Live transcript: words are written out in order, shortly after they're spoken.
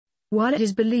While it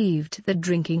is believed that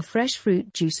drinking fresh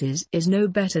fruit juices is no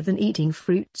better than eating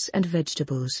fruits and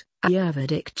vegetables,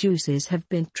 Ayurvedic juices have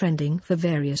been trending for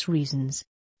various reasons.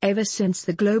 Ever since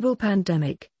the global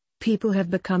pandemic, people have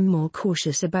become more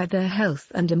cautious about their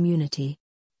health and immunity.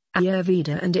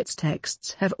 Ayurveda and its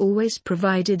texts have always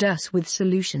provided us with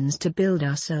solutions to build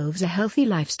ourselves a healthy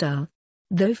lifestyle.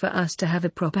 Though for us to have a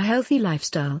proper healthy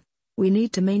lifestyle, we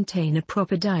need to maintain a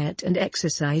proper diet and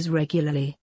exercise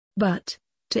regularly. But,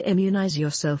 to immunize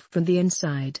yourself from the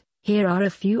inside, here are a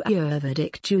few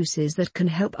Ayurvedic juices that can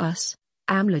help us.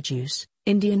 Amla juice.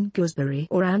 Indian gooseberry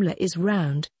or amla is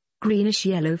round,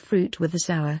 greenish-yellow fruit with a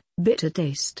sour, bitter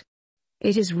taste.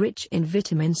 It is rich in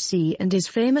vitamin C and is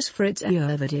famous for its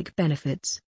Ayurvedic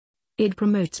benefits. It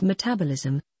promotes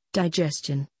metabolism,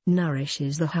 digestion,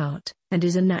 nourishes the heart, and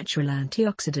is a natural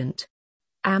antioxidant.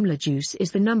 Amla juice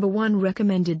is the #1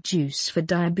 recommended juice for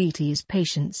diabetes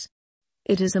patients.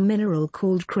 It is a mineral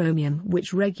called chromium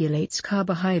which regulates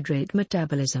carbohydrate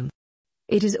metabolism.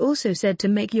 It is also said to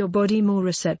make your body more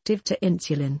receptive to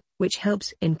insulin, which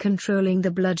helps in controlling the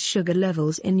blood sugar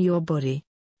levels in your body.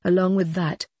 Along with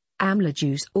that, amla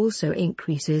juice also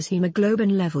increases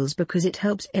hemoglobin levels because it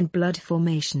helps in blood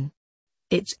formation.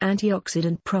 Its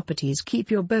antioxidant properties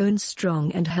keep your bones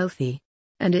strong and healthy.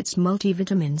 And its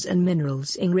multivitamins and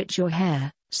minerals enrich your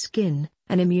hair, skin,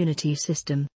 and immunity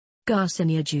system.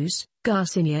 Garcinia juice.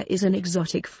 Garcinia is an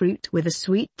exotic fruit with a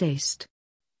sweet taste.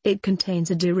 It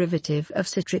contains a derivative of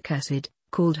citric acid,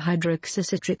 called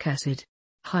hydroxycitric acid.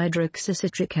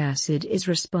 Hydroxycitric acid is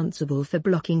responsible for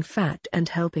blocking fat and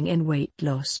helping in weight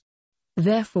loss.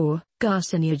 Therefore,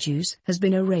 Garcinia juice has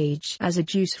been a rage as a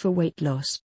juice for weight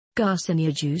loss.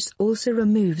 Garcinia juice also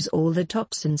removes all the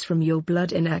toxins from your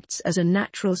blood and acts as a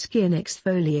natural skin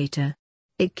exfoliator.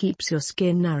 It keeps your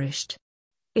skin nourished.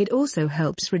 It also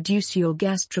helps reduce your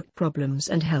gastric problems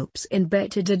and helps in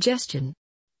better digestion.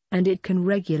 And it can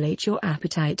regulate your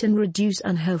appetite and reduce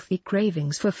unhealthy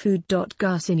cravings for food.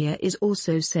 Garcinia is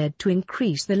also said to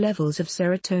increase the levels of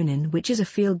serotonin, which is a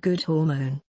feel-good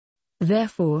hormone.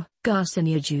 Therefore,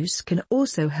 Garcinia juice can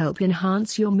also help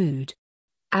enhance your mood.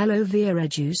 Aloe vera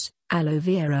juice. Aloe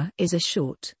vera is a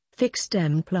short,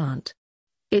 thick-stemmed plant.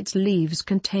 Its leaves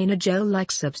contain a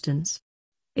gel-like substance.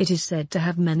 It is said to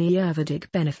have many Ayurvedic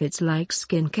benefits like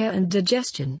skincare and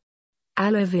digestion.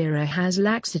 Aloe vera has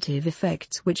laxative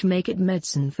effects which make it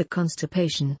medicine for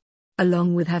constipation.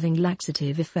 Along with having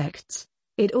laxative effects,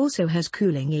 it also has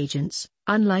cooling agents,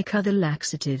 unlike other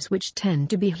laxatives which tend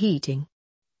to be heating.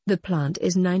 The plant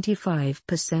is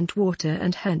 95% water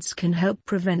and hence can help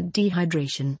prevent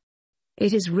dehydration.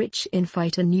 It is rich in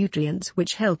phytonutrients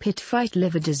which help it fight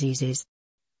liver diseases.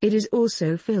 It is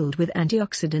also filled with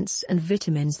antioxidants and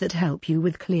vitamins that help you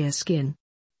with clear skin.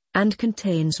 And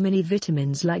contains many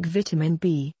vitamins like vitamin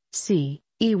B, C,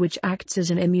 E which acts as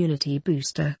an immunity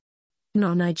booster.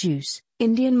 Noni juice.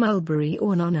 Indian mulberry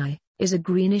or noni, is a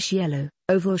greenish-yellow,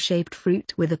 oval-shaped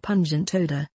fruit with a pungent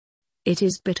odor. It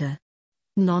is bitter.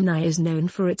 Noni is known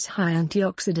for its high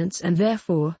antioxidants and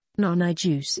therefore, noni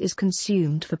juice is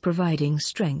consumed for providing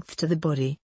strength to the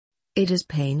body. It has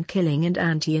pain-killing and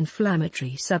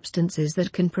anti-inflammatory substances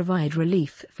that can provide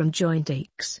relief from joint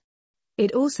aches.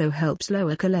 It also helps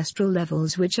lower cholesterol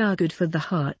levels which are good for the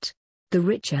heart. The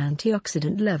rich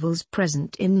antioxidant levels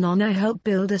present in noni help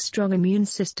build a strong immune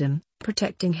system,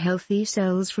 protecting healthy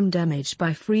cells from damage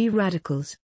by free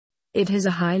radicals. It has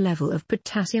a high level of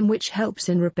potassium which helps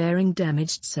in repairing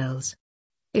damaged cells.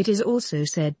 It is also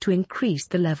said to increase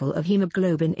the level of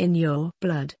hemoglobin in your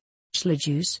blood. Shilajit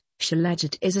juice.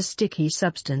 Shilajit is a sticky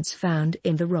substance found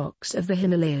in the rocks of the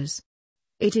Himalayas.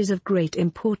 It is of great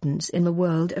importance in the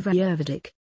world of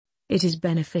Ayurvedic. It is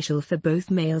beneficial for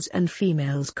both males and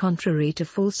females contrary to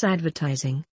false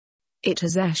advertising. It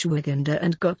has ashwagandha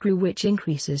and gokru which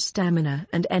increases stamina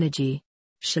and energy.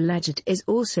 Shilajit is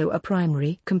also a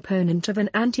primary component of an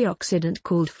antioxidant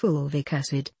called fulvic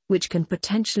acid, which can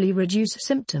potentially reduce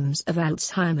symptoms of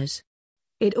Alzheimer's.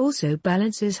 It also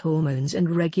balances hormones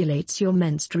and regulates your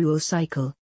menstrual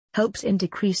cycle, helps in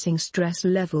decreasing stress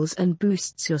levels and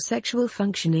boosts your sexual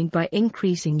functioning by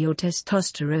increasing your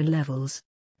testosterone levels.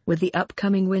 With the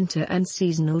upcoming winter and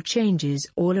seasonal changes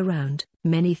all around,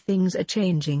 many things are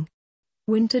changing.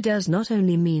 Winter does not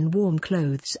only mean warm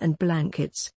clothes and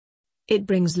blankets. It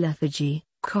brings lethargy,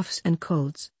 coughs and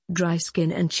colds, dry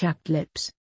skin and chapped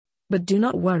lips. But do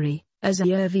not worry, as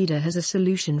Ayurveda has a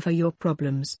solution for your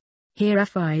problems. Here are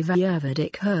 5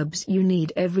 Ayurvedic herbs you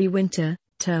need every winter.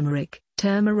 Turmeric.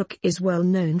 Turmeric is well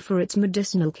known for its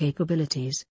medicinal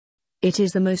capabilities. It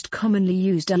is the most commonly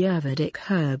used Ayurvedic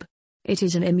herb. It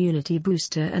is an immunity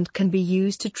booster and can be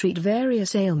used to treat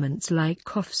various ailments like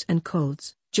coughs and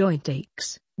colds, joint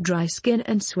aches, dry skin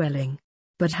and swelling.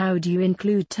 But how do you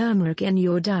include turmeric in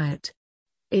your diet?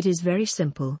 It is very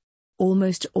simple.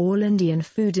 Almost all Indian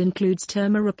food includes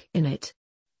turmeric in it.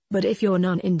 But if you're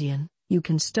non-Indian, you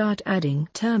can start adding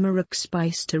turmeric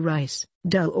spice to rice,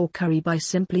 dal or curry by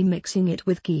simply mixing it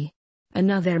with ghee.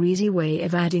 Another easy way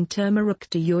of adding turmeric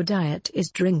to your diet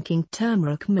is drinking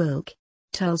turmeric milk.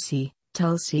 Tulsi.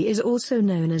 Tulsi is also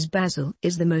known as basil,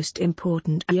 is the most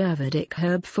important Ayurvedic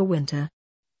herb for winter.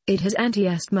 It has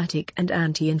anti-asthmatic and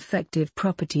anti-infective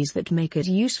properties that make it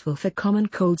useful for common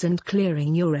colds and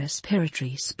clearing your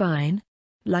respiratory spine.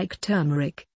 Like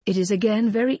turmeric, it is again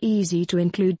very easy to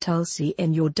include tulsi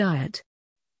in your diet.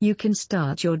 You can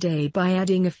start your day by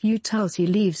adding a few tulsi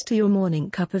leaves to your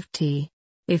morning cup of tea.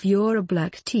 If you're a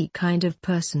black tea kind of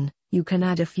person, you can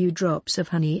add a few drops of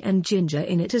honey and ginger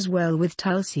in it as well with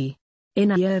tulsi. In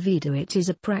Ayurveda it is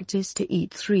a practice to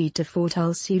eat 3 to 4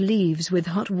 tulsi leaves with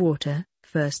hot water,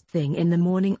 first thing in the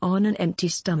morning on an empty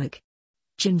stomach.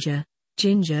 Ginger.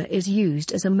 Ginger is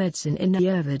used as a medicine in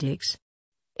Ayurvedics.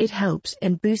 It helps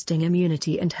in boosting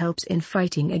immunity and helps in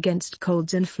fighting against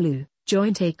colds and flu,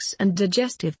 joint aches and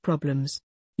digestive problems.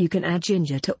 You can add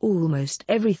ginger to almost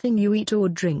everything you eat or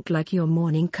drink, like your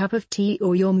morning cup of tea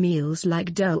or your meals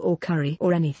like dal or curry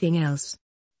or anything else.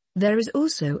 There is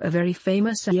also a very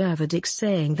famous Ayurvedic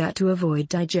saying that to avoid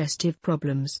digestive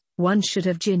problems, one should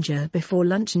have ginger before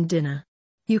lunch and dinner.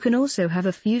 You can also have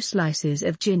a few slices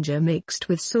of ginger mixed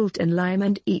with salt and lime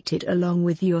and eat it along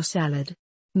with your salad.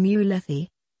 Mulethi.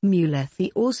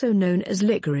 Mulethi, also known as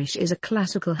licorice, is a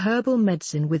classical herbal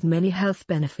medicine with many health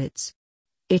benefits.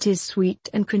 It is sweet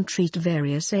and can treat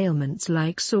various ailments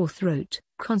like sore throat,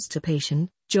 constipation,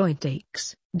 joint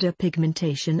aches,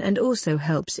 depigmentation, and also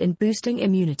helps in boosting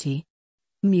immunity.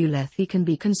 Mulethi can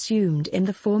be consumed in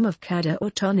the form of kadha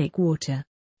or tonic water.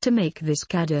 To make this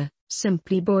kadha,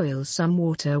 simply boil some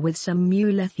water with some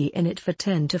mulethi in it for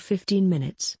 10 to 15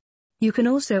 minutes. You can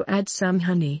also add some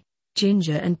honey,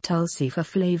 ginger and tulsi for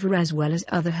flavor as well as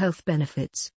other health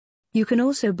benefits. You can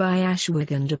also buy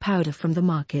ashwagandha powder from the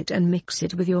market and mix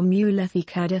it with your mulethi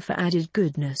kadha for added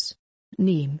goodness.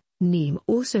 Neem. Neem,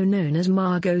 also known as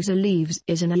margosa leaves,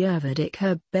 is an Ayurvedic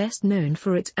herb best known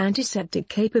for its antiseptic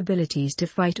capabilities to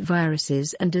fight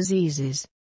viruses and diseases.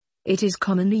 It is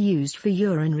commonly used for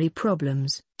urinary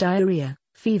problems, diarrhea,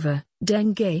 fever,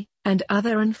 dengue, and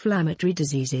other inflammatory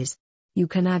diseases. You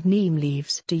can add neem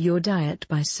leaves to your diet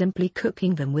by simply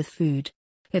cooking them with food.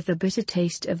 If the bitter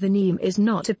taste of the neem is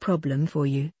not a problem for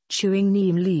you, chewing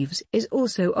neem leaves is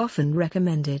also often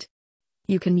recommended.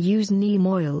 You can use neem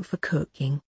oil for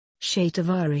cooking.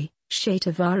 Shatavari.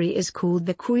 Shatavari is called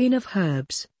the queen of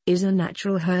herbs, is a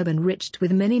natural herb enriched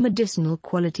with many medicinal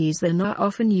qualities that are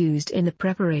often used in the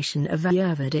preparation of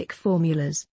Ayurvedic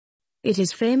formulas. It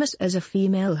is famous as a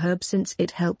female herb since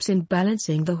it helps in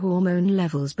balancing the hormone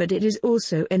levels, but it is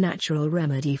also a natural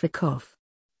remedy for cough.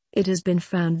 It has been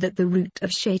found that the root of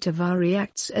shatavari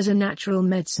acts as a natural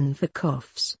medicine for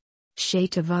coughs.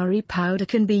 Shatavari powder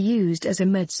can be used as a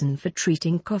medicine for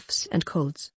treating coughs and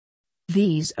colds.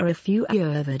 These are a few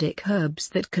Ayurvedic herbs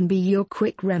that can be your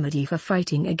quick remedy for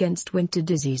fighting against winter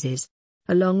diseases.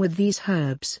 Along with these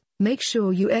herbs, make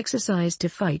sure you exercise to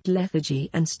fight lethargy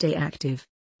and stay active.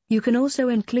 You can also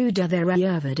include other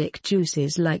Ayurvedic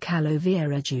juices like aloe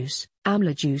vera juice,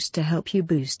 amla juice to help you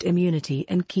boost immunity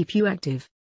and keep you active.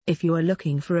 If you are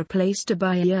looking for a place to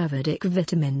buy Ayurvedic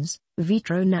vitamins,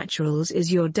 Vitro Naturals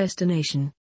is your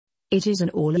destination. It is an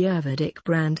all-Ayurvedic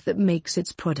brand that makes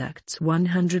its products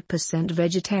 100%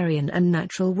 vegetarian and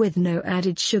natural with no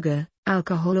added sugar,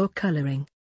 alcohol or coloring.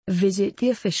 Visit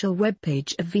the official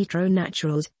webpage of Vitro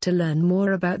Naturals to learn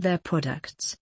more about their products.